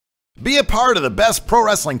Be a part of the best pro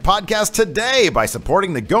wrestling podcast today by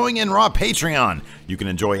supporting the Going In Raw Patreon. You can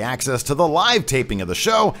enjoy access to the live taping of the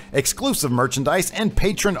show, exclusive merchandise, and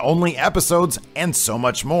patron-only episodes, and so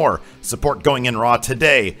much more. Support Going In Raw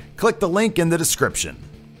today. Click the link in the description.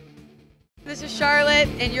 This is Charlotte,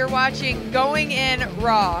 and you're watching Going In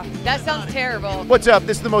Raw. That sounds terrible. What's up?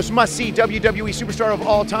 This is the most must-see WWE superstar of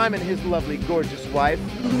all time and his lovely, gorgeous wife,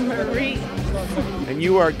 Marie. and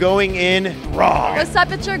you are going in Raw. What's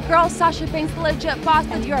up? It's your girl, Sasha Banks, the legit boss,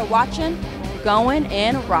 and you are watching Going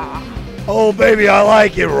In Raw. Oh, baby, I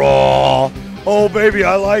like it raw. Oh, baby,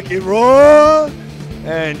 I like it raw.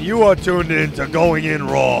 And you are tuned in to Going In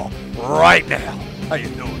Raw right now. How you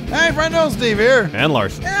doing? Hey, friendo, Steve here. And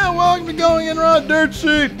Larson. Yeah, welcome to Going In Raw Dirt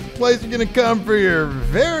Sheet. Place you're going to come for your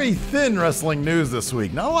very thin wrestling news this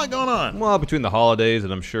week. Not a lot going on. Well, between the holidays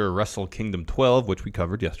and I'm sure Wrestle Kingdom 12, which we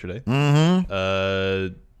covered yesterday.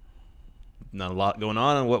 Not a lot going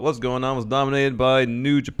on, and what was going on was dominated by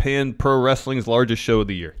New Japan Pro Wrestling's largest show of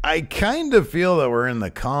the year. I kind of feel that we're in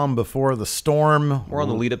the calm before the storm. We're on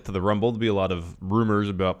the lead up to the Rumble. There'll be a lot of rumors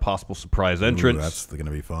about possible surprise entrance. Ooh, that's going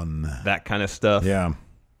to be fun. That kind of stuff. Yeah.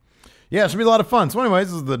 Yeah, it should be a lot of fun. So anyways,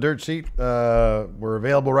 this is the Dirt Sheet. We're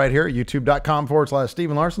available right here at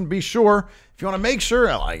youtube.com/Steven Larson. Be sure, if you want to make sure,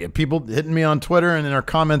 I get people hitting me on Twitter and in our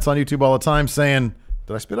comments on YouTube all the time saying,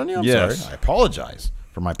 did I spit on you? I'm Yes. sorry. I apologize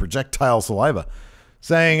for my projectile saliva.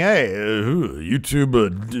 Saying, hey,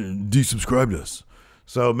 YouTube desubscribed us.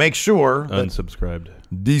 So make sure. Unsubscribed.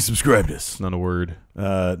 Desubscribed us. Not a word.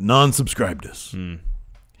 Non-subscribed us.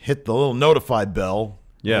 Hit the little notify bell.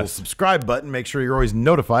 Yes. Little subscribe button. Make sure you're always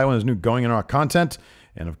notified when there's new Going In Raw content.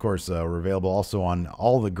 And, of course, we're available also on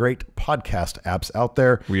all the great podcast apps out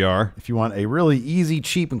there. We are. If you want a really easy,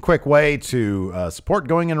 cheap, and quick way to support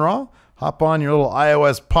Going In Raw, hop on your little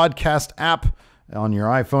iOS podcast app on your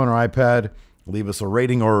iPhone or iPad. Leave us a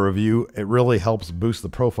rating or a review. It really helps boost the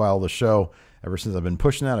profile of the show. Ever since I've been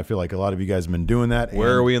pushing that, I feel like a lot of you guys have been doing that.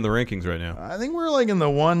 Where are we in the rankings right now? I think we're like in the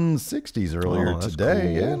 160s earlier that's today.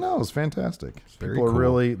 cool. Yeah, no, it was fantastic. Very People are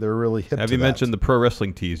cool. they're really hip. Have to you that. mentioned the Pro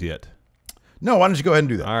Wrestling Tees yet? No, why don't you go ahead and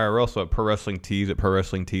do that? All right, we're also at Pro Wrestling Tees at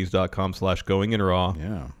ProWrestlingTees.com/Going In Raw.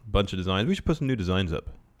 Yeah. Bunch of designs. We should put some new designs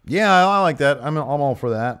up. Yeah, I like that. I'm all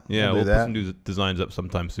for that. Yeah, I'll we'll do put that. some new designs up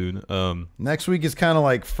sometime soon. Next week is kind of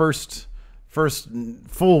like first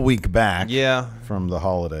full week back. Yeah. From the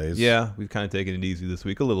holidays. Yeah, we've kind of taken it easy this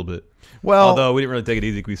week a little bit. Well, although we didn't really take it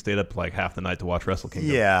easy because we stayed up like half the night to watch Wrestle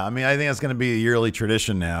Kingdom. Yeah, I mean, I think that's going to be a yearly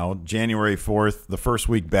tradition now. January 4th, the first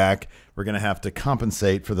week back, we're going to have to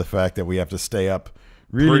compensate for the fact that we have to stay up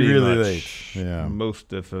really much late. Yeah.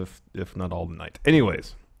 Most, if not all the night.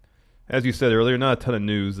 Anyways, as you said earlier, not a ton of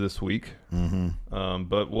news this week.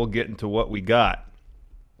 But we'll get into what we got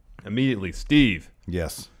immediately. Steve.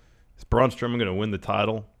 Yes. Is Braun Strowman going to win the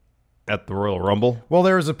title at the Royal Rumble? Well,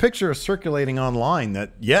 there was a picture circulating online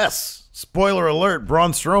that, yes, spoiler alert,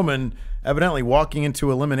 Braun Strowman evidently walking into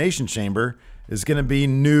Elimination Chamber is going to be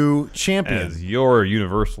new champion. As your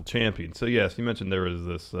Universal Champion. So, yes, you mentioned there was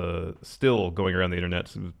this still going around the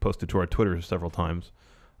internet. It was posted to our Twitter several times.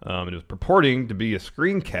 It was purporting to be a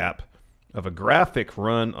screen cap of a graphic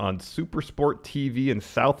run on SuperSport TV in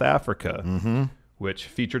South Africa, which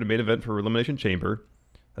featured a main event for Elimination Chamber,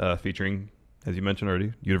 featuring, as you mentioned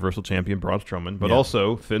already, Universal Champion Braun Strowman, but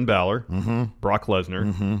also Finn Balor, Brock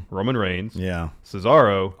Lesnar, Roman Reigns,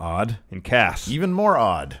 Cesaro, Odd. and Cass. Even more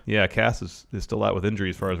odd. Yeah, Cass is still out with injury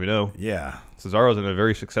as far as we know. Yeah. Cesaro's in a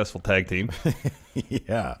very successful tag team.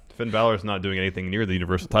 Yeah. Finn Balor's not doing anything near the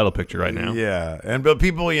Universal title picture right now. Yeah. But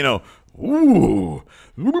people, ooh,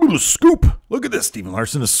 scoop. Look at this, Steven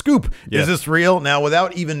Larson, a scoop. Yes. Is this real? Now,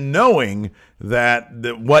 without even knowing that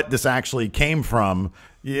what this actually came from,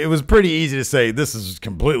 it was pretty easy to say this is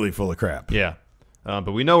completely full of crap. Yeah.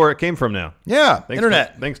 But we know where it came from now. Yeah,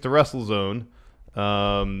 internet. Thanks to WrestleZone.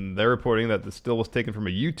 They're reporting that the still was taken from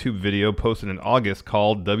a YouTube video posted in August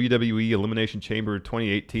called WWE Elimination Chamber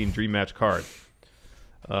 2018 Dream Match Card.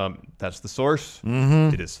 That's the source.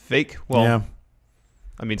 It is fake. Well, yeah.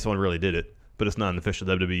 I mean, someone really did it, but it's not an official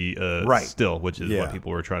WWE still, which is what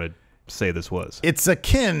people were trying to say this was. It's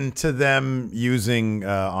akin to them using,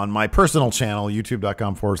 on my personal channel,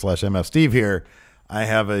 youtube.com/MFSteve here, I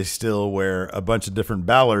have a still where a bunch of different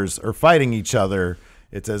Balors are fighting each other.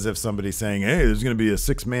 It's as if somebody's saying, hey, there's going to be a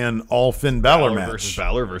 6-man all Finn Balor match. Versus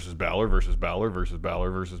Balor versus Balor versus Balor versus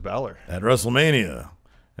Balor versus Balor. At WrestleMania.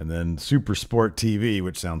 And then Super Sport TV,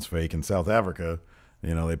 which sounds fake in South Africa,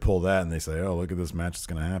 they pull that and they say, oh, look at this match that's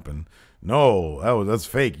going to happen. No, that's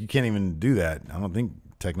fake. You can't even do that. I don't think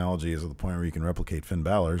technology is at the point where you can replicate Finn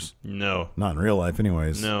Balor's. No. Not in real life,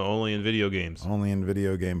 anyways. No, only in video games. Only in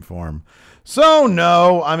video game form. So,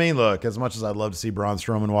 no. I mean, look, as much as I'd love to see Braun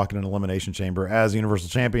Strowman walk in an Elimination Chamber as Universal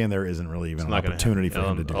Champion, there isn't really even an opportunity for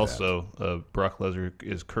him to do that. Also, Brock Lesnar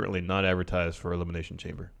is currently not advertised for Elimination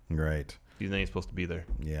Chamber. Right. He's not even supposed to be there.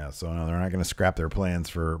 Yeah, so no, they're not going to scrap their plans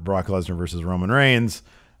for Brock Lesnar versus Roman Reigns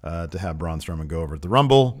to have Braun Strowman go over at the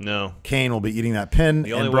Rumble. No. Kane will be eating that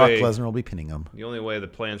pin, and Brock Lesnar will be pinning him. The only way the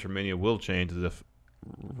plans for Mania will change is if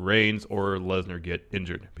Reigns or Lesnar get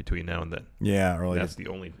injured between now and then. Yeah, or that's the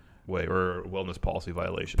only way, or a wellness policy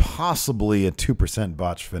violation. Possibly a 2%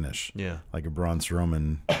 botch finish. Yeah. Like a Braun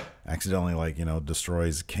Strowman accidentally,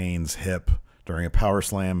 destroys Kane's hip during a power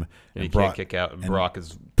slam. And he can't kick out, and Brock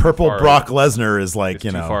is purple Brock Lesnar is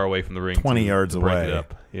too far away from the ring, 20 yards away. It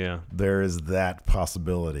up. Yeah. There is that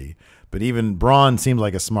possibility. But even Braun seems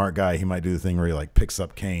like a smart guy. He might do the thing where he picks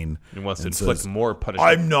up Kane and wants to inflict more punishment.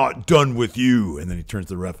 I'm not done with you. And then he turns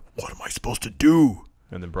to the ref. What am I supposed to do?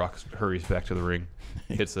 And then Brock hurries back to the ring,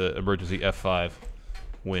 hits an emergency F5,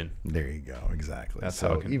 win. There you go. Exactly. That's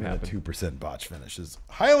how it can even happen. A 2% botch finish is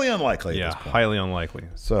highly unlikely. Yeah, at this point. highly unlikely.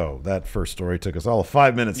 So that first story took us all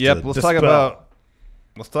 5 minutes. Yep. To Let's dispel.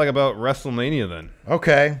 talk about WrestleMania then.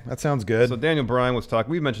 Okay, that sounds good. So Daniel Bryan was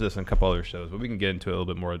talking. We mentioned this in a couple other shows, but we can get into it a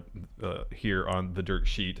little bit more here on the dirt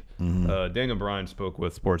sheet. Mm-hmm. Daniel Bryan spoke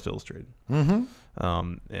with Sports Illustrated. Mm-hmm.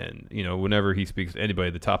 And, whenever he speaks to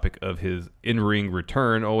anybody, the topic of his in-ring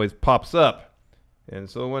return always pops up. And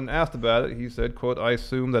so when asked about it, he said, quote, I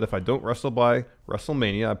assume that if I don't wrestle by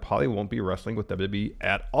WrestleMania, I probably won't be wrestling with WWE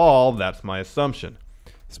at all. That's my assumption.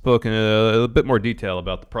 Spoke in a bit more detail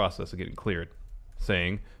about the process of getting cleared,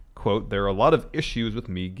 saying, quote, there are a lot of issues with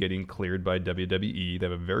me getting cleared by WWE. They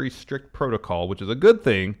have a very strict protocol, which is a good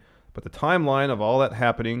thing, but the timeline of all that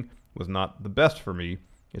happening was not the best for me.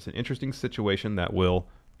 It's an interesting situation that will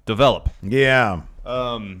develop. Yeah.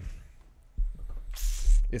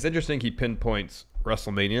 It's interesting he pinpoints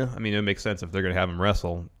WrestleMania. I mean, it makes sense if they're going to have him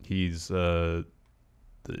wrestle. He's, want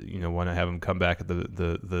to have him come back at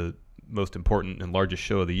the most important and largest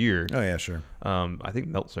show of the year. Oh, yeah, sure. I think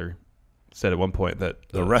Meltzer said at one point that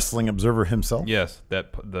the Wrestling Observer himself. Yes,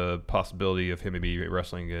 that the possibility of him maybe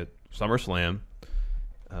wrestling at SummerSlam.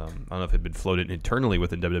 I don't know if it had been floated internally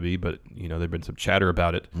within WWE, but there'd been some chatter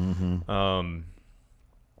about it. Mm-hmm.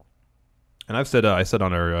 And I said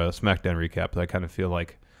on our SmackDown recap that I kind of feel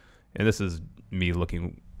like, and this is me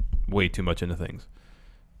looking way too much into things,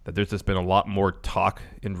 that there's just been a lot more talk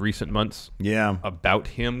in recent months. Yeah. About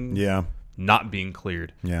him. Yeah. Not being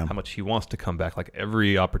cleared. Yeah. How much he wants to come back, like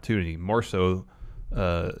every opportunity, more so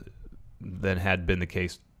than had been the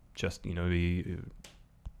case just, maybe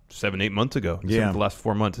 7-8 months ago. Yeah. The last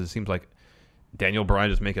 4 months, it seems like Daniel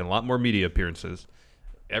Bryan is making a lot more media appearances.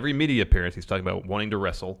 Every media appearance, he's talking about wanting to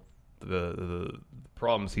wrestle, the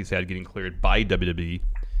problems he's had getting cleared by WWE,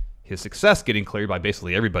 his success getting cleared by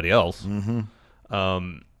basically everybody else.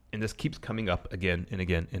 Mm-hmm. And this keeps coming up again and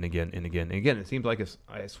again and again and again and again. It seems like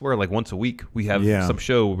I swear, like once a week we have some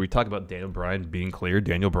show where we talk about Daniel Bryan being cleared,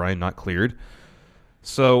 Daniel Bryan not cleared.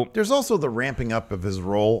 So there's also the ramping up of his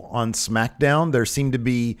role on SmackDown. There seemed to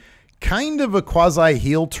be kind of a quasi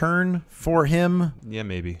heel turn for him. Yeah,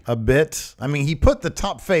 maybe a bit. I mean, he put the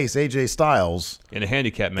top face AJ Styles in a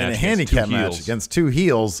handicap match. Against two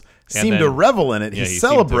heels. Seemed to revel in it. He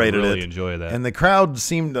celebrated really it. Enjoy that. And the crowd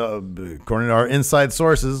seemed to, according to our inside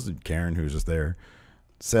sources, Karen, who was just there,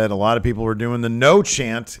 said a lot of people were doing the no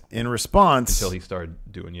chant in response. Until he started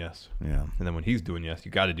doing yes. Yeah. And then when he's doing yes,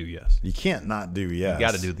 you got to do yes. You can't not do yes. You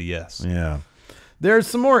got to do the yes. Yeah. There's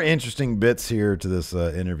some more interesting bits here to this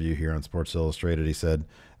interview here on Sports Illustrated. He said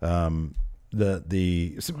because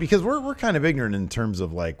we're kind of ignorant in terms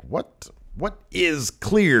of like what is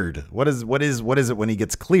cleared? What is it when he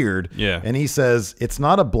gets cleared? Yeah. And he says it's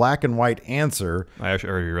not a black and white answer. I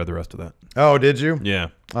actually already read the rest of that. Oh, did you? Yeah.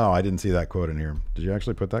 Oh, I didn't see that quote in here. Did you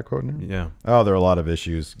actually put that quote in here? Yeah. Oh, there are a lot of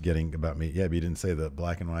issues getting about me. Yeah, but you didn't say the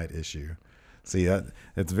black and white issue. See,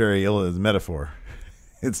 it's very ill as a metaphor.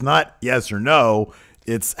 It's not yes or no.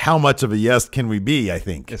 It's how much of a yes can we be, I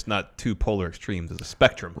think. It's not two polar extremes. It's a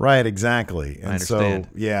spectrum. Right, exactly. And I understand.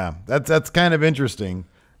 So, yeah, that's kind of interesting.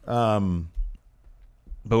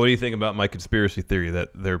 But what do you think about my conspiracy theory that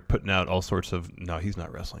they're putting out all sorts of, no, he's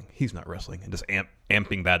not wrestling, and just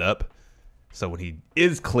amping that up? So when he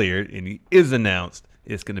is cleared and he is announced,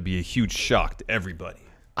 it's going to be a huge shock to everybody.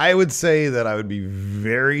 I would say that I would be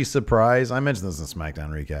very surprised. I mentioned this in SmackDown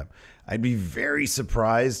recap. I'd be very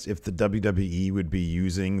surprised if the WWE would be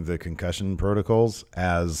using the concussion protocols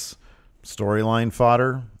as storyline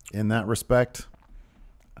fodder in that respect.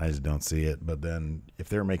 I just don't see it. But then if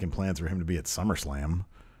they're making plans for him to be at SummerSlam,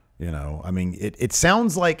 You know, I mean, it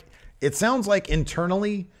sounds like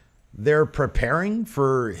internally they're preparing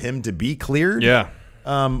for him to be cleared. Yeah.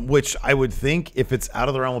 Which I would think if it's out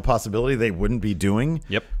of the realm of possibility, they wouldn't be doing.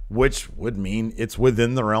 Yep. Which would mean it's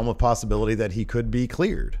within the realm of possibility that he could be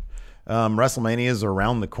cleared. WrestleMania is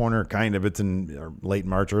around the corner, kind of. It's in late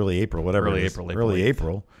March, early April, whatever. Early it is. April. Early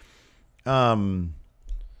April.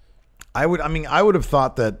 I would have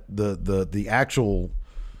thought that the actual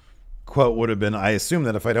quote would have been, I assume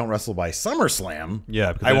that if I don't wrestle by SummerSlam,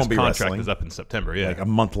 Yeah, because I his won't be contract wrestling is up in September. Yeah, like a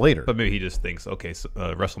month later. but maybe he just thinks, okay, so,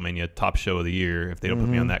 WrestleMania top show of the year. If they don't put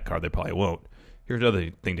me on that card, they probably won't. Here's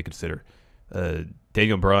another thing to consider: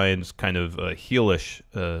 Daniel Bryan's kind of heelish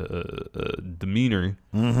demeanor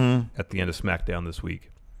at the end of SmackDown this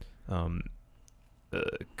week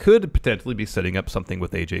could potentially be setting up something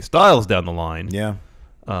with AJ Styles down the line. Yeah.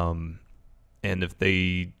 And if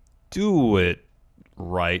they do it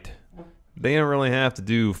right, they don't really have to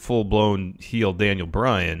do full-blown heel Daniel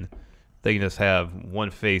Bryan. They can just have one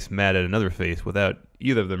face mad at another face without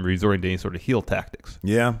either of them resorting to any sort of heel tactics.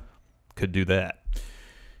 Yeah. Could do that.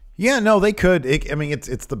 Yeah, no, they could. I mean,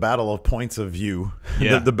 it's the battle of points of view.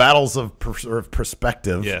 Yeah. The battles of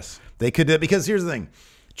perspective. Yes. They could do it because here's the thing.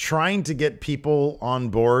 Trying to get people on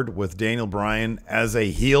board with Daniel Bryan as a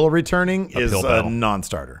heel returning is Uphill a battle.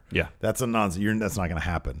 non-starter. Yeah. That's that's not going to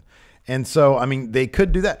happen. And so, I mean, they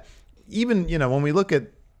could do that. Even, when we look at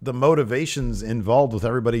the motivations involved with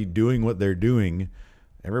everybody doing what they're doing,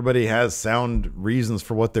 everybody has sound reasons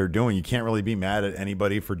for what they're doing. You can't really be mad at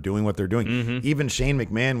anybody for doing what they're doing. Even Shane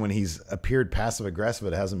McMahon, when he's appeared passive-aggressive,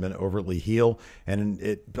 it hasn't been overtly heel.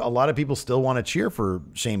 And a lot of people still want to cheer for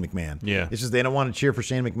Shane McMahon. Yeah. It's just they don't want to cheer for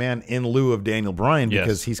Shane McMahon in lieu of Daniel Bryan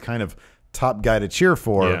because Yes. he's kind of top guy to cheer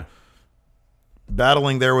for. Yeah.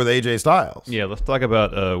 Battling there with AJ Styles. Yeah, let's talk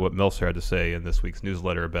about what Meltzer had to say in this week's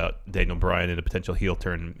newsletter about Daniel Bryan and a potential heel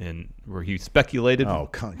turn, where he speculated. Oh,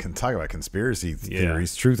 can talk about conspiracy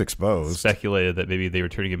theories. Truth exposed. Speculated that maybe they were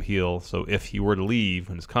turning him heel, so if he were to leave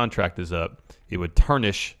when his contract is up, it would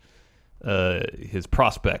tarnish his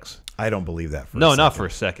prospects. I don't believe that. Not for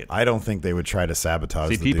a second. I don't think they would try to sabotage.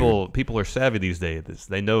 See, the dude. people are savvy these days.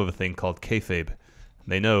 They know of a thing called kayfabe.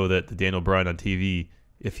 They know that the Daniel Bryan on TV,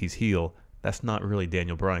 if he's heel, that's not really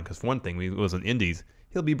Daniel Bryan. Because for one thing, he was in Indies.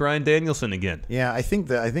 He'll be Bryan Danielson again. Yeah, I think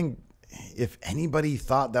if anybody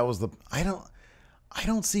thought that was I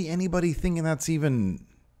don't see anybody thinking that's even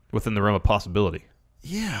within the realm of possibility.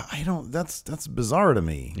 Yeah, I don't. That's bizarre to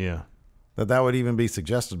me. Yeah, that would even be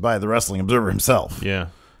suggested by the Wrestling Observer himself. Yeah.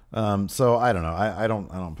 So I don't know. I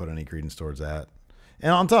don't put any credence towards that.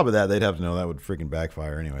 And on top of that, they'd have to know that would freaking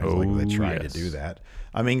backfire anyways. Like they tried to do that.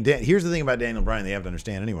 I mean, here's the thing about Daniel Bryan. They have to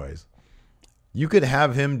understand anyways. You could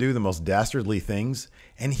have him do the most dastardly things,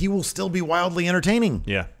 and he will still be wildly entertaining.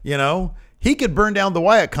 Yeah. He could burn down the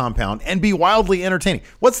Wyatt compound and be wildly entertaining.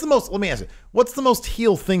 Let me ask you, what's the most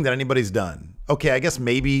heel thing that anybody's done? Okay, I guess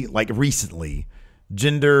maybe like recently,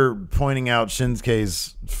 Jinder pointing out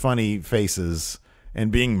Shinsuke's funny faces and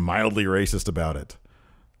being mildly racist about it.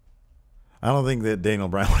 I don't think that Daniel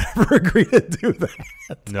Bryan would ever agree to do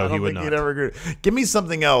that. No, he would not. He'd ever agree. Give me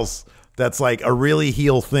something else that's like a really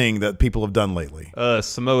heel thing that people have done lately.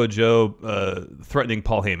 Samoa Joe threatening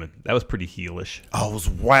Paul Heyman. That was pretty heelish. Oh, it was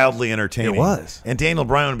wildly entertaining. It was. And Daniel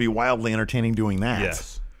Bryan would be wildly entertaining doing that.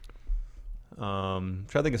 Yes. Try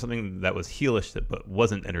to think of something that was heelish but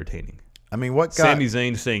wasn't entertaining. I mean, what got... Sami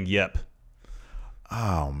Zayn saying yep.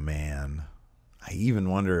 Oh, man. I even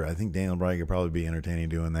wonder, I think Daniel Bryan could probably be entertaining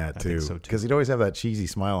doing that too. Think so, too. Because he'd always have that cheesy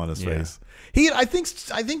smile on his face. I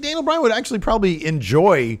think Daniel Bryan would actually probably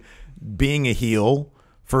enjoy being a heel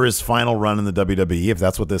for his final run in the WWE, if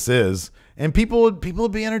that's what this is. And people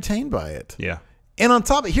would be entertained by it. Yeah. And on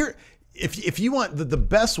top of here, if you want the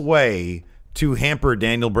best way to hamper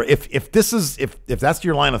Daniel Bryan, if that's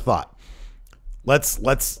your line of thought,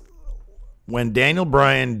 let's when Daniel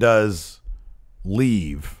Bryan does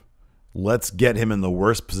leave, let's get him in the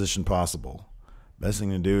worst position possible. Best thing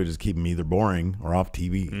to do is just keep him either boring or off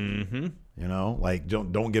TV. Like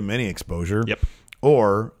don't give him any exposure. Yep.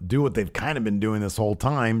 Or do what they've kind of been doing this whole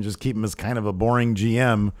time, just keep him as kind of a boring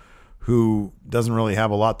GM who doesn't really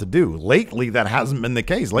have a lot to do. Lately, that hasn't been the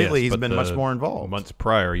case. Lately, he's been much more involved. Months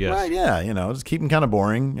prior, yes. Right, yeah, just keep him kind of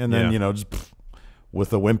boring, and then, just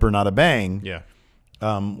with a whimper, not a bang,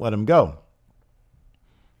 let him go.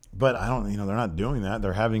 But I don't, they're not doing that.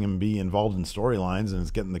 They're having him be involved in storylines, and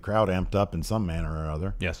it's getting the crowd amped up in some manner or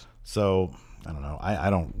other. Yes. So, I don't know.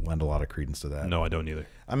 I don't lend a lot of credence to that. No, I don't either.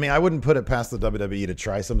 I mean, I wouldn't put it past the WWE to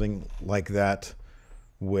try something like that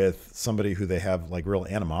with somebody who they have like real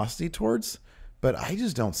animosity towards. But I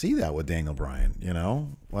just don't see that with Daniel Bryan, you know?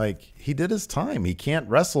 Like, he did his time. He can't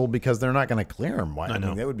wrestle because they're not going to clear him. Why? I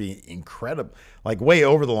mean, that would be incredible. Like, way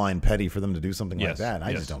over the line petty for them to do something like that.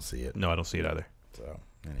 I just don't see it. No, I don't see it either. So,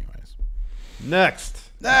 anyways. Next.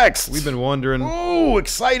 We've been wondering. Oh,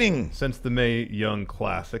 exciting. Since the Mae Young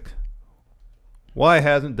Classic, why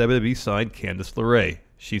hasn't WWE signed Candice LeRae?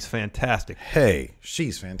 She's fantastic. Hey,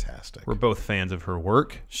 she's fantastic. We're both fans of her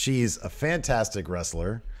work. She's a fantastic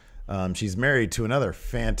wrestler. She's married to another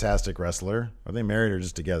fantastic wrestler. Are they married or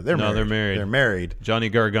just together? They're married. They're married. Johnny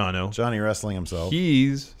Gargano. Johnny wrestling himself.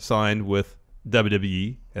 He's signed with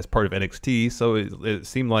WWE as part of NXT, so it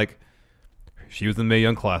seemed like she was in the Mae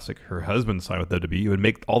Young Classic. Her husband signed with WWE. It would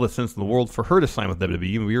make all the sense in the world for her to sign with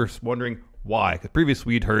WWE, and we were wondering why. Because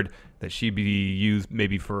previously we'd heard that she'd be used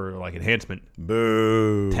maybe for like enhancement.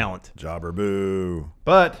 Boo. Talent. Jobber boo.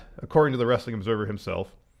 But according to the Wrestling Observer himself,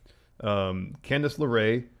 Candice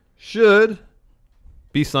LeRae should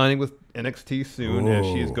be signing with NXT soon as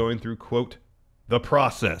she is going through, quote, the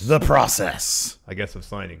process. The process. I guess of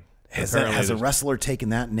signing. Has a wrestler taken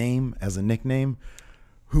that name as a nickname?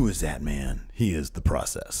 Who is that man? He is the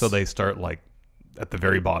process. So they start like at the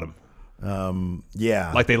very bottom.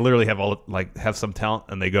 Yeah. Like they literally have some talent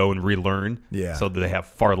and they go and relearn. Yeah. So that they have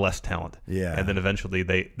far less talent. Yeah. And then eventually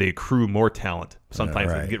they accrue more talent.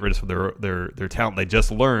 Sometimes they get rid of their talent they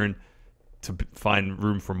just learned to find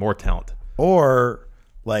room for more talent. Or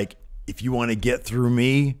like if you want to get through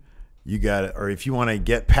me, you got it. Or if you want to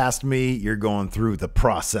get past me, you're going through the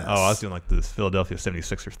process. Oh, I was doing like this Philadelphia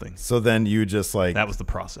 76ers thing. So then you just like that was the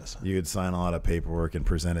process. You would sign a lot of paperwork and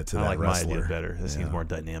present it to that wrestler. I like my idea better. This seems more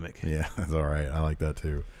dynamic. Yeah, that's all right. I like that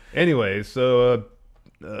too. Anyway, so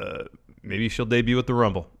maybe she'll debut at the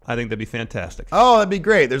Rumble. I think that'd be fantastic. Oh, that'd be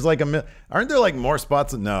great. There's like aren't there like more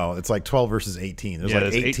spots? No, it's like 12 versus 18. There's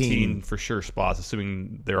like 18 for sure spots,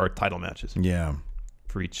 assuming there are title matches. Yeah,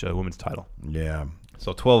 for each women's title. Yeah.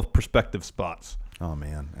 So 12 prospective spots. Oh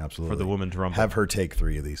man, absolutely. For the women's Rumble. Have her take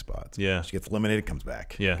 3 of these spots. Yeah. She gets eliminated, comes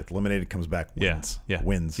back. Yeah. Gets eliminated, comes back, wins. Yeah.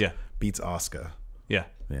 Wins. Yeah. Beats Asuka. Yeah.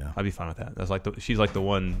 Yeah. I'd be fine with that. That's like she's like the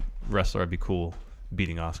one wrestler I'd be cool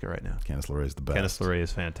beating Asuka right now. Candice LeRae is the best. Candice LeRae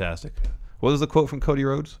is fantastic. What was the quote from Cody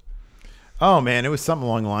Rhodes? Oh man, it was something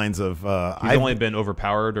along the lines of he's only been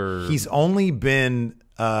overpowered, or he's only been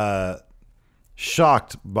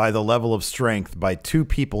shocked by the level of strength by 2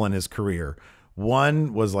 people in his career.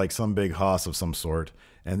 One was like some big hoss of some sort,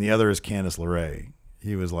 and the other is Candice LeRae.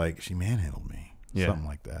 He was like, she manhandled me. Yeah. Something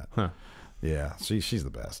like that. Huh. Yeah, she's the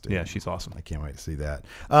best. Dude. Yeah, she's awesome. I can't wait to see that.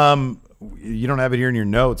 You don't have it here in your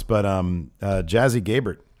notes, but Jazzy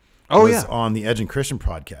Gabert was on the Edge and Christian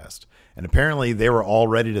podcast. And apparently they were all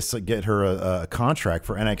ready to get her a contract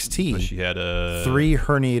for NXT. But she had 3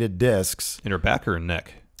 herniated discs. In her back or her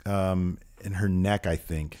neck? In her neck, I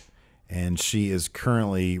think. And she is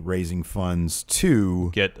currently raising funds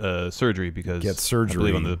to get surgery because I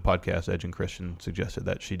believe on the podcast Edge and Christian suggested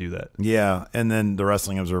that she do that. Yeah, and then the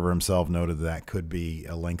Wrestling Observer himself noted that could be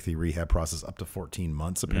a lengthy rehab process, up to 14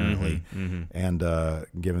 months apparently. And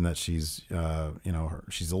given that she's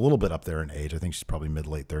she's a little bit up there in age, I think she's probably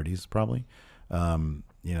mid-late 30s, probably.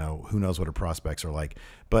 Who knows what her prospects are like.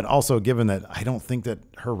 But also given that I don't think that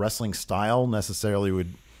her wrestling style necessarily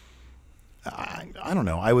would. I don't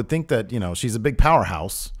know. I would think that, she's a big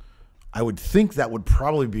powerhouse. I would think that would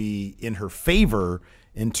probably be in her favor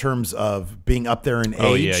in terms of being up there in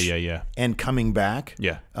age. Oh, yeah. And coming back.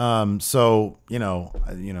 Yeah. So,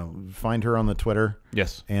 find her on the Twitter.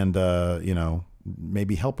 Yes. And,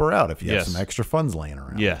 maybe help her out if you have some extra funds laying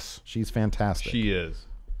around. Yes. She's fantastic. She is.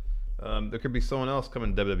 There could be someone else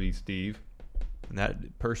coming to WWE, Steve. And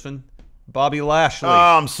that person, Bobby Lashley.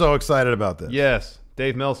 Oh, I'm so excited about this. Yes.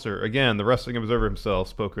 Dave Meltzer, again, the Wrestling Observer himself,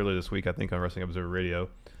 spoke earlier this week, I think, on Wrestling Observer Radio,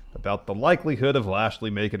 about the likelihood of Lashley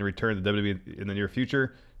making a return to WWE in the near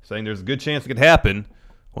future, saying there's a good chance it could happen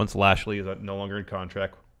once Lashley is no longer in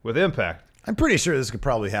contract with Impact. I'm pretty sure this could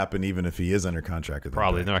probably happen even if he is under contract with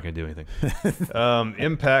Probably. Impact. They're not going to do anything.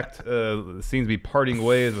 Impact seems to be parting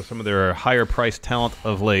ways with some of their higher-priced talent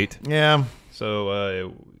of late. Yeah.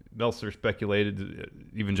 So Meltzer speculated,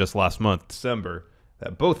 even just last month, December,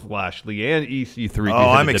 that both Lashley and EC3. Oh,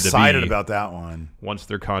 I'm excited about that one. Once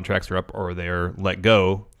their contracts are up or they're let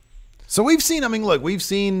go. So we've seen.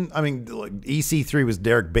 EC3 was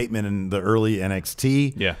Derek Bateman in the early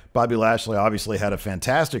NXT. Yeah. Bobby Lashley obviously had a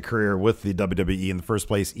fantastic caree with the WWE. In the first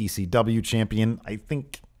place, ECW champion. I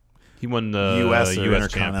think he won the US or US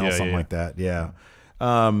Intercontinental, something like that. Yeah.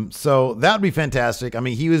 So that would be fantastic. I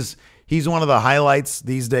mean, he's one of the highlights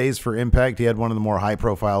these days for Impact. He had one of the more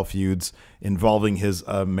high-profile feuds involving his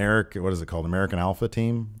American Alpha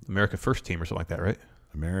team? America First team or something like that, right?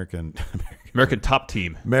 American Top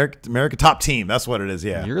Team. America Top Team. That's what it is.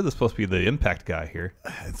 Yeah. You're supposed to be the Impact guy here.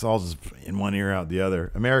 It's all just in one ear out the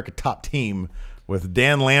other. America Top Team with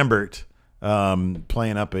Dan Lambert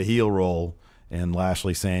playing up a heel role, and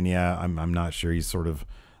Lashley saying, "Yeah, I'm not sure." He's sort of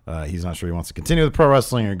he's not sure he wants to continue with pro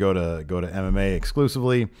wrestling or go to MMA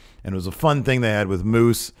exclusively. And it was a fun thing they had with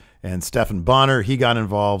Moose and Stephan Bonner. He got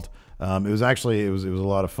involved. It was a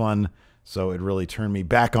lot of fun. So it really turned me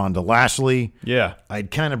back on to Lashley. Yeah.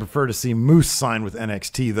 I'd kind of prefer to see Moose sign with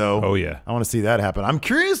NXT, though. Oh, yeah. I want to see that happen. I'm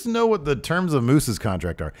curious to know what the terms of Moose's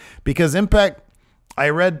contract are. Because Impact, I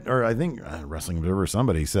read, or I think Wrestling Observer,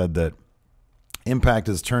 somebody said that Impact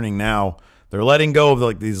is turning now. They're letting go of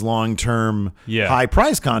like these long-term,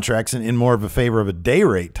 high-price contracts in more of a favor of a day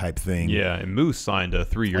rate type thing. Yeah, and Moose signed a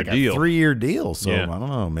 3-year deal. A 3-year deal. So I don't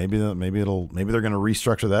know. Maybe they're going to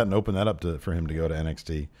restructure that and open that up for him to go to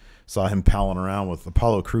NXT. Saw him palling around with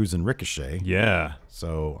Apollo Crews and Ricochet. Yeah.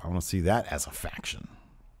 So I want to see that as a faction.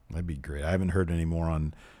 That'd be great. I haven't heard any more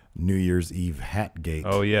on New Year's Eve Hatgate.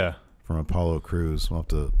 Oh, yeah. From Apollo Crews. We'll have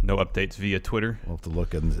to... No updates via Twitter. We'll have to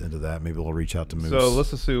look into that. Maybe we'll reach out to Moose. So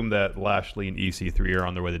let's assume that Lashley and EC3 are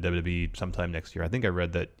on their way to WWE sometime next year. I think I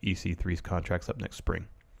read that EC3's contract's up next spring.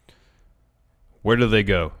 Where do they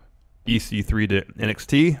go? EC3 to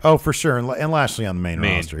NXT? Oh, for sure. And Lashley on the main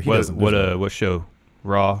roster. What show?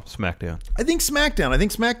 Raw, SmackDown? I think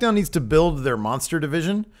SmackDown needs to build their monster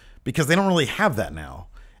division because they don't really have that now.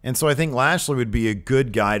 And so I think Lashley would be a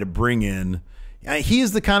good guy to bring in. He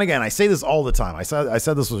is the kind of guy, and I say this all the time. I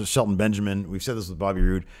said this with Shelton Benjamin. We've said this with Bobby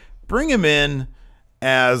Roode. Bring him in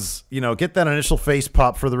as, get that initial face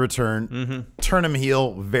pop for the return. Turn him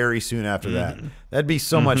heel very soon after that. That'd be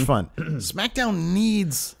so much fun. SmackDown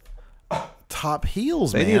needs top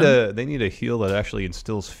heels, man. They need a heel that actually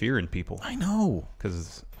instills fear in people. I know.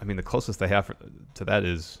 Because, the closest they have to that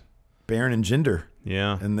is Baron and Jinder.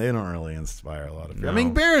 Yeah. And they don't really inspire a lot of fear.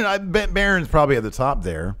 No. Baron's probably at the top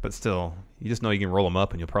there. But still, you just know you can roll them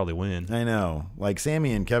up and you'll probably win. I know. Like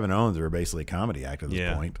Sammy and Kevin Owens are basically a comedy act at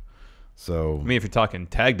this point. So if you're talking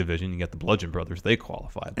tag division, you got the Bludgeon Brothers. They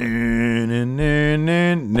qualify. So anyways,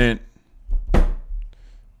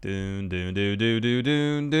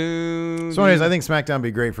 I think SmackDown would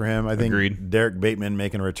be great for him. I think Derek Bateman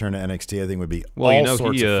making a return to NXT, I think would be he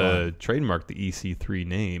trademarked the EC3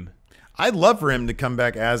 name. I'd love for him to come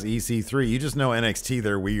back as EC3. You just know NXT,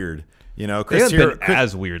 they're weird. Chris Hero been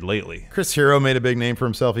as weird lately. Chris Hero made a big name for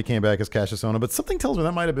himself. He came back as Cassius Ohno, but something tells me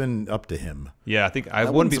that might have been up to him. Yeah, I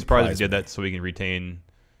wouldn't be surprised if he did that so he can retain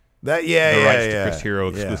that. The rights to Chris Hero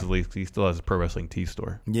exclusively. He still has a Pro Wrestling T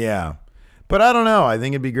store. Yeah. But I don't know. I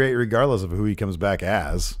think it'd be great regardless of who he comes back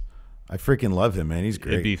as. I freaking love him, man. He's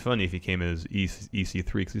great. It'd be funny if he came as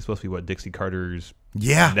EC3 because he's supposed to be, Dixie Carter's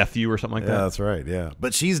nephew or something like that? Yeah, that's right, yeah.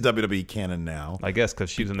 But she's WWE canon now. I guess because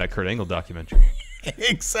she was in that Kurt Angle documentary.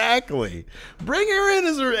 Exactly. Bring her in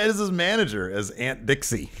as his manager, as Aunt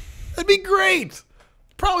Dixie. That'd be great.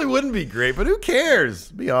 Probably wouldn't be great, but who cares?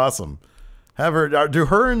 It'd be awesome. Have her, do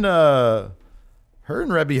her and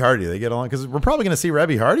Rebby Hardy, they get along? Because we're probably going to see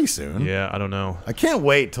Rebby Hardy soon. Yeah, I don't know. I can't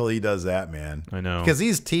wait till he does that, man. I know. Because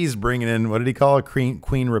he's teased bringing in, what did he call her?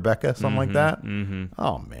 Queen Rebecca, something like that?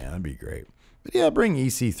 Oh, man, that'd be great. But yeah, bring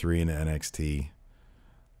EC3 into NXT.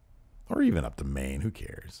 Or even up to main. Who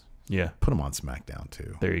cares? Yeah. Put him on SmackDown,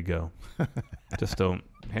 too. There you go. Just don't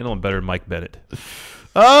handle him better than Mike Bennett.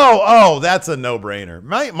 Oh, that's a no-brainer.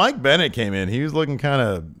 Mike Bennett came in. He was looking kind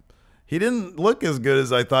of... He didn't look as good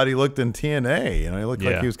as I thought he looked in TNA. He looked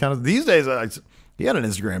like he was kind of... These days, he had an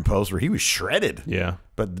Instagram post where he was shredded. Yeah.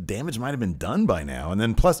 But the damage might have been done by now. And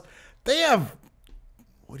then plus, they have...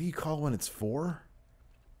 What do you call when it's 4?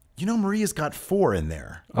 Maria's got 4 in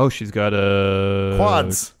there. Oh, she's got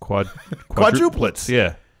quads. Quadruplets.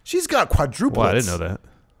 Yeah. She's got quadruplets. Wow, I didn't know that.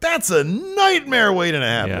 That's a nightmare waiting to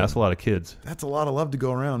happen. Yeah, that's a lot of kids. That's a lot of love to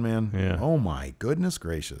go around, man. Yeah. Oh, my goodness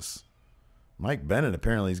gracious. Mike Bennett,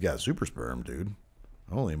 apparently he's got super sperm, dude.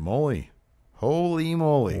 Holy moly. Holy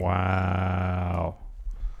moly. Wow.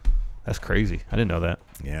 That's crazy. I didn't know that.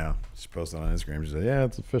 Yeah. She posted on Instagram. She said, yeah,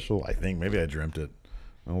 it's official. I think. Maybe I dreamt it.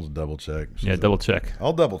 I'll just double check. Double check.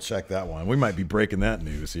 I'll double check that one. We might be breaking that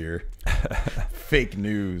news here. Fake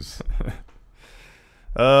news.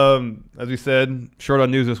 As we said, short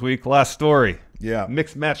on news this week. Last story. Yeah.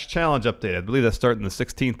 Mixed Match Challenge update. I believe that's starting the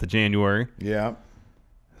 16th of January. Yeah.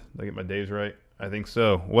 Did I get my days right? I think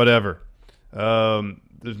so. Whatever.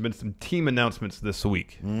 There's been some team announcements this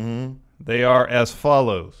week. Mm-hmm. They are as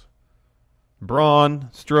follows.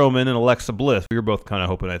 Braun, Strowman, and Alexa Bliss. We were both kind of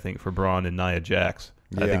hoping, I think, for Braun and Nia Jax.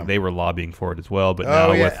 Yeah. I think they were lobbying for it as well. But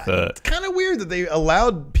now with it's kind of weird weird that they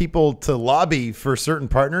allowed people to lobby for certain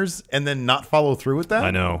partners and then not follow through with that.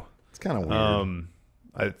 I know. It's kind of weird.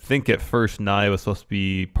 I think at first Nia was supposed to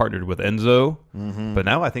be partnered with Enzo, but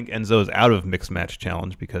now I think Enzo is out of Mixed Match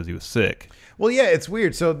Challenge because he was sick. Well, yeah, it's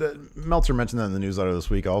weird. So Meltzer mentioned that in the newsletter this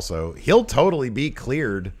week also. He'll totally be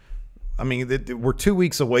cleared. I mean, we're 2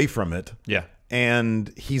 weeks away from it. Yeah.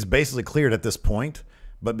 And he's basically cleared at this point.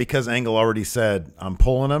 But because Angle already said, I'm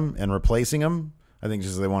pulling him and replacing him, I think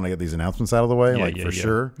just they want to get these announcements out of the way,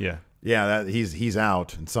 sure. Yeah. Yeah, he's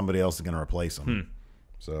out and somebody else is going to replace him.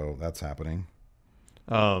 So that's happening.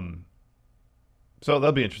 So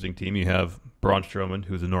that'll be an interesting team. You have Braun Strowman,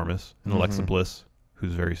 who's enormous, and Alexa Bliss,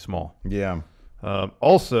 who's very small. Yeah.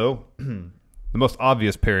 Also, the most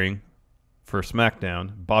obvious pairing for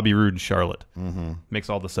SmackDown, Bobby Roode and Charlotte. Makes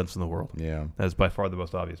all the sense in the world. Yeah. That is by far the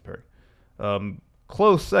most obvious pairing.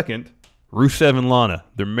 Close second, Rusev and Lana.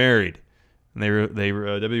 They're married. And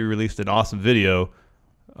WWE released an awesome video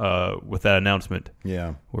with that announcement.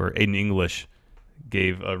 Yeah. Where Aiden English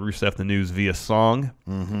gave Rusev the news via song.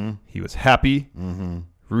 He was happy. Lana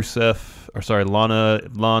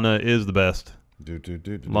is the best.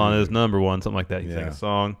 Lana is number one, something like that. He sang a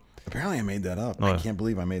song. Apparently I made that up. I can't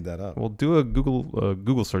believe I made that up. Well, do a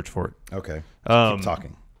Google search for it. Okay. Keep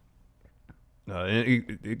talking.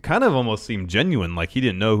 It kind of almost seemed genuine, like he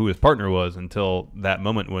didn't know who his partner was until that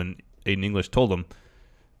moment when Aiden English told him,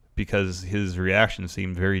 because his reaction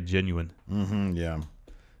seemed very genuine. Yeah.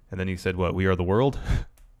 And then he said, what, "We are the world"?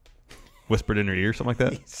 Whispered in her ear, something like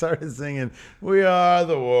that. He started singing, "We are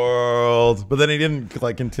the world," but then he didn't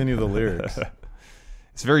continue the lyrics.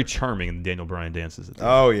 It's very charming in the Daniel Bryan dances.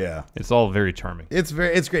 Oh yeah, it's all very charming. It's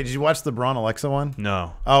great. Did you watch the Braun Alexa one?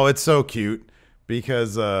 No. Oh, it's so cute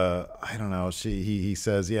because I don't know. He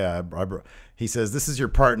says, yeah, he says, "This is your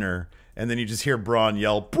partner," and then you just hear Braun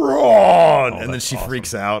yell, "Braun!" and then she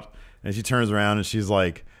freaks out and she turns around and she's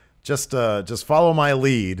like, Just follow my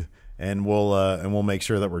lead, and we'll make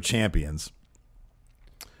sure that we're champions.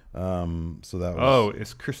 So that was.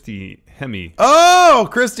 It's Christy Hemme. Oh,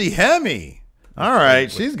 Christy Hemme. All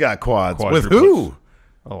right, she's got quads. With who?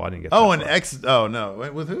 Oh, I didn't get. Oh, an ex. Oh no,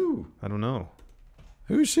 wait, with who? I don't know.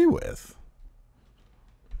 Who's she with?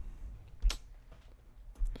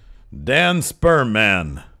 Dan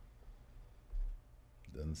Sperman.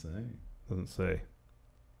 Doesn't say. Doesn't say.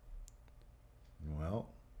 Well.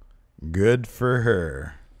 Good for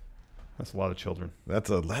her. That's a lot of children. That's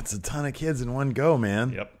a ton of kids in one go,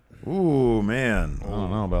 man. Yep. Ooh, man. I don't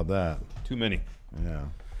know about that. Too many. Yeah.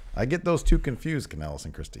 I get those two confused, Canellis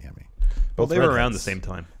and Christy Hemme. Well, they were around the same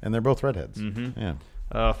time. And they're both redheads.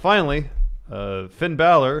 Yeah. Finally, Finn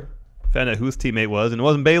Balor found out who his teammate was, and it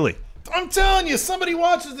wasn't Bayley. I'm telling you, somebody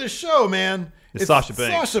watches this show, man. It's Sasha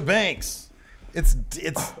Banks. Sasha Banks. It's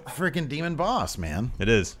freaking Demon Boss, man. It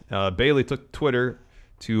is. Bayley took Twitter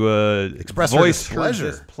to express voice her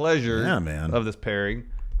displeasure man. of this pairing,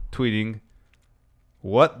 tweeting,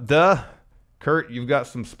 "What the? Kurt, you've got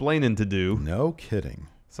some splaining to do." No kidding.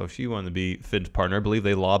 So she wanted to be Finn's partner. I believe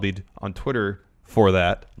they lobbied on Twitter for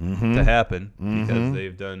that to happen because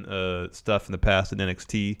they've done stuff in the past in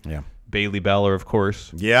NXT. Yeah. Bayley Balor, of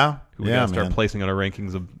course. Yeah. Who we got to start placing on our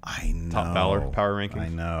rankings of top Balor power rankings. I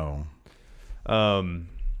know.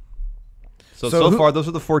 So far, those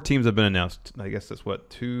are the 4 teams that have been announced. I guess that's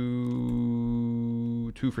what,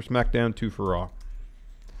 two for SmackDown, 2 for Raw.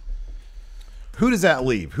 Who does that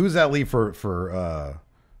leave? Who's that leave for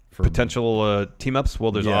potential team ups?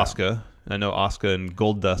 Well, there's Asuka. I know Asuka and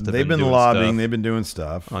Goldust have been doing lobbying. stuff They've been doing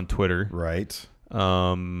stuff on Twitter. Right.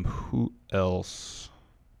 Who else?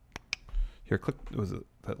 Here, click. Was it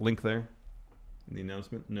that link there? In the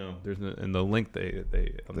announcement? No, there's in the link they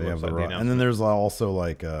on the have website, the the Raw. And then there's also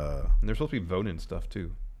like and they're supposed to be voting stuff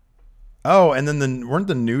too. Oh, and then weren't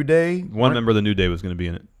the New Day? One member of the New Day was going to be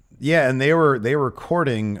in it. Yeah, and they were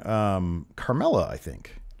courting Carmella, I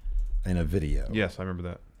think, in a video. Yes, I remember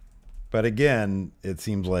that. But again, it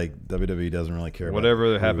seems like WWE doesn't really care.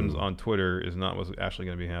 Whatever happens on Twitter is not what's actually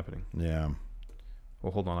going to be happening. Yeah.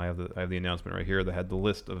 Well, hold on. I have the announcement right here that had the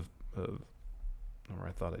list of. Or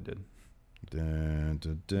I thought I did. There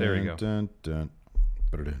we go.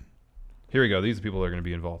 Put it in. Here we go. These are people that are going to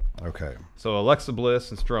be involved. Okay. So Alexa Bliss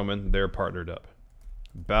and Strowman, they're partnered up.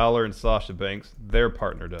 Balor and Sasha Banks, they're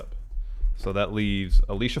partnered up. So that leaves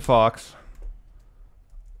Alicia Fox,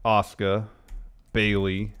 Asuka,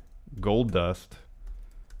 Bayley, Goldust,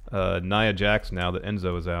 Nia Jax now that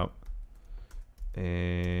Enzo is out,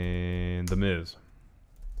 and The Miz.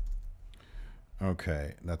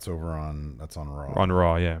 Okay, that's on Raw. On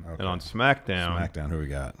Raw, yeah. Okay. And on SmackDown. SmackDown, who we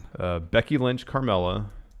got? Becky Lynch, Carmella,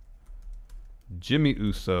 Jimmy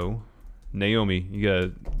Uso, Naomi. You got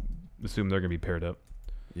assume they're going to be paired up.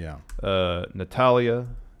 Yeah. Natalya,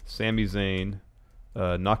 Sami Zayn,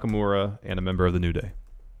 Nakamura, and a member of the New Day.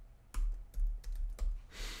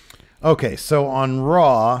 Okay, so on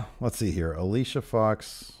Raw, let's see here. Alicia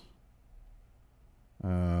Fox.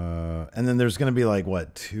 And then there's going to be like,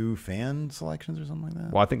 what, 2 fan selections or something like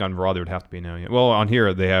that? Well, I think on Raw there would have to be now. Yeah. Well, on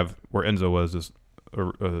here they have where Enzo was just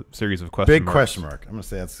a series of question Big marks. question mark. I'm going to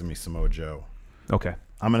say that's going to be Samoa Joe. Okay.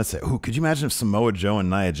 I'm going to say, could you imagine if Samoa Joe and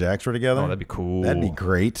Nia Jax were together? Oh, that'd be cool. That'd be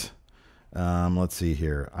great. Let's see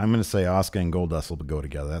here. I'm going to say Asuka and Goldust will go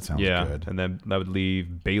together. That sounds good. And then that would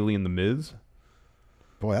leave Bayley and The Miz.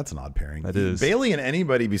 Boy, that's an odd pairing. That is. Bayley and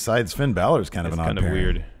anybody besides Finn Balor is kind of an odd pairing. Kind of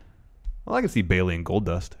weird. Well, I can see Bayley and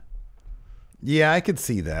Goldust. Yeah, I could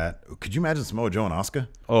see that. Could you imagine Samoa Joe and Asuka?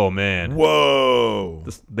 Oh, man. Whoa.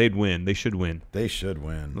 They'd win. They should win. They should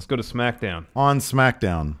win. Let's go to SmackDown. On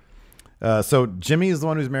SmackDown. So Jimmy is the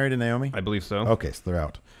one who's married to Naomi? I believe so. Okay, so they're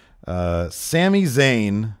out. Sami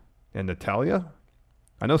Zayn. And Natalya?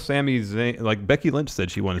 I know Sami Zayn, like Becky Lynch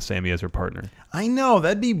said she wanted Sami as her partner. I know.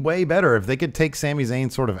 That'd be way better if they could take Sami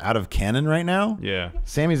Zayn sort of out of canon right now. Yeah.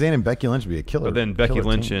 Sami Zayn and Becky Lynch would be a killer. But then Becky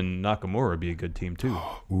Lynch team. and Nakamura would be a good team, too.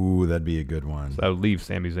 Ooh, that'd be a good one. So that would leave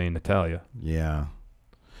Sami Zayn and Natalya. Yeah.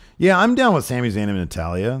 Yeah, I'm down with Sami Zayn and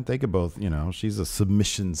Natalya. They could both, she's a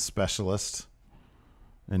submission specialist.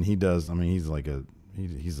 And he does, he's like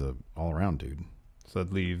he's a all-around dude. So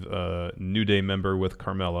that'd leave New Day member with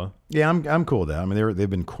Carmella. Yeah, I'm cool with that. They've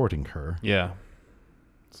been courting her. Yeah.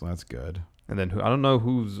 So that's good. And then I don't know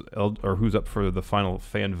who's up for the final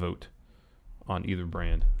fan vote on either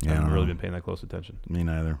brand. Yeah, I haven't really been paying that close attention. Me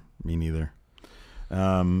neither.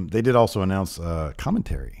 They did also announce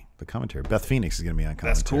commentary. The commentary. Beth Phoenix is going to be on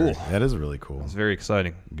commentary. That's cool. That is really cool. It's very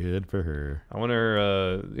exciting. Good for her. I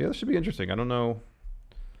wonder. This should be interesting. I don't know.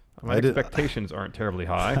 My expectations aren't terribly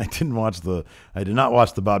high. I did not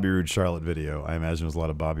watch the Bobby Roode Charlotte video. I imagine it was a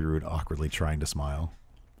lot of Bobby Roode awkwardly trying to smile.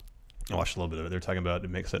 I watched a little bit of it. They're talking about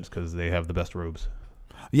it makes sense because they have the best robes.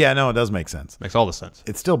 Yeah, no, it does make sense. Makes all the sense.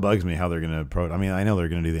 It still bugs me how they're going to approach. I know they're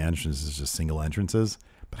going to do the entrances as just single entrances,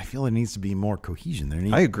 but I feel there needs to be more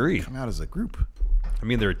cohesion. I agree. To come out as a group.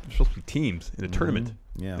 They're supposed to be teams in a tournament.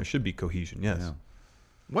 Yeah. There should be cohesion, yes. Yeah.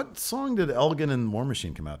 What song did Elgin and War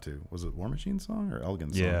Machine come out to? Was it War Machine's song or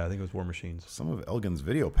Elgin's song? Yeah, I think it was War Machine's. Some of Elgin's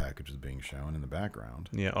video package was being shown in the background.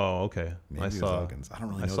 Yeah. Oh, okay. Maybe it was Elgin's. I don't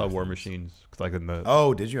really know. I saw War Machine's. Like in the.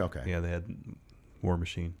 Oh, did you? Okay. Yeah, they had War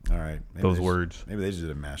Machine. All right. Those words. Maybe they just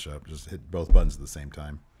did a mashup. Just hit both buttons at the same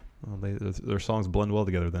time. Well, their songs blend well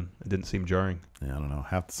together. Then it didn't seem jarring. Yeah, I don't know.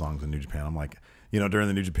 Half the songs in New Japan, I'm like, during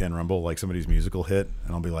the New Japan Rumble, like somebody's musical hit,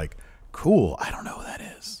 and I'll be like, cool, I don't know who that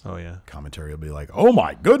is. Oh, yeah. Commentary will be like, oh,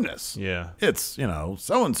 my goodness. Yeah. It's,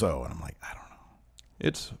 so-and-so. And I'm like, I don't know.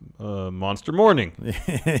 It's Monster Morning.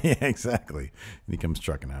 Yeah, exactly. And he comes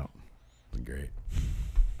trucking out. It's great.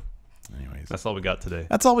 Anyways. That's all we got today.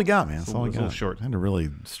 That's all we got, man. That's all we got. A little short. I had to really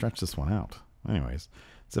stretch this one out. Anyways.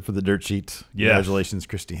 Except for the dirt sheet. Yes. Congratulations,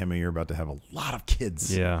 Christy Hemme. You're about to have a lot of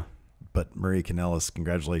kids. Yeah. But Maria Kanellis,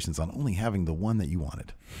 congratulations on only having the one that you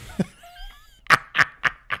wanted.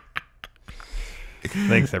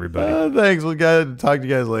 Thanks, everybody. Thanks. We'll talk to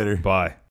you guys later. Bye.